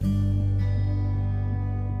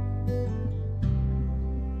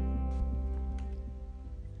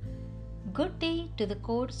Good day to the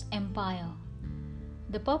Quotes Empire.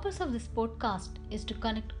 The purpose of this podcast is to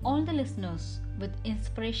connect all the listeners with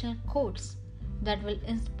inspirational quotes that will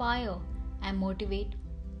inspire and motivate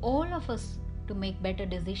all of us to make better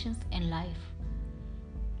decisions in life.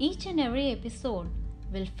 Each and every episode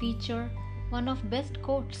will feature one of best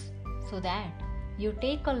quotes so that you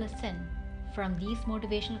take a lesson from these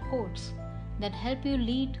motivational quotes that help you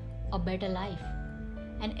lead a better life.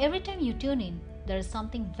 And every time you tune in, there is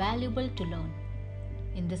something valuable to learn.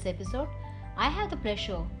 In this episode, I have the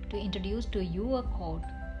pleasure to introduce to you a quote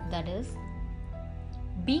that is,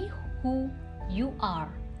 "Be who you are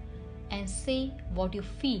and say what you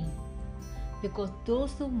feel, because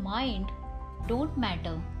those who mind don't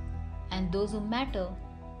matter and those who matter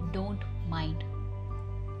don't mind."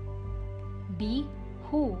 Be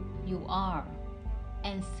who you are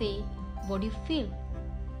and say what you feel,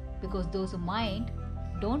 because those who mind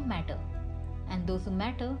don't matter and those who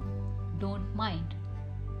matter don't mind.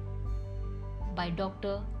 By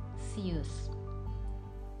Dr. Seuss.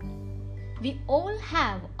 We all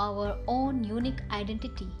have our own unique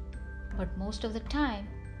identity, but most of the time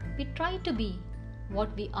we try to be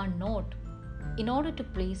what we are not in order to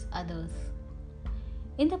please others.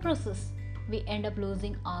 In the process, we end up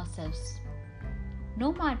losing ourselves.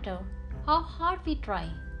 No matter how hard we try,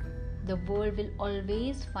 the world will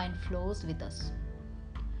always find flaws with us.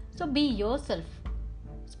 So be yourself,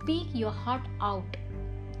 speak your heart out,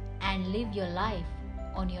 and live your life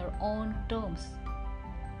on your own terms.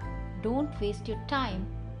 Don't waste your time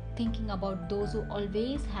thinking about those who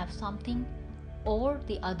always have something or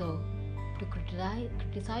the other to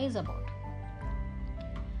criticize about.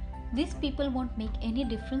 These people won't make any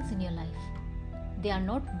difference in your life. They are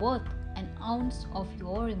not worth an ounce of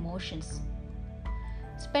your emotions.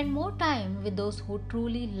 Spend more time with those who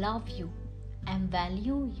truly love you and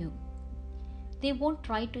value you. They won't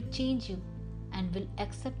try to change you and will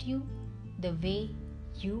accept you the way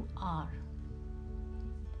you are.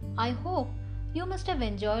 I hope you must have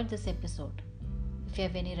enjoyed this episode. If you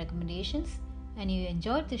have any recommendations and you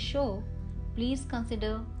enjoyed the show, please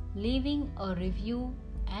consider leaving a review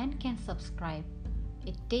and can subscribe.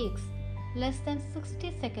 It takes less than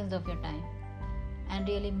 60 seconds of your time and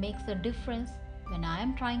really makes a difference when I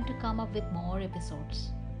am trying to come up with more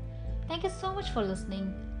episodes. Thank you so much for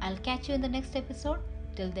listening. I'll catch you in the next episode.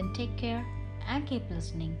 Till then, take care and keep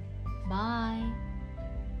listening. Bye.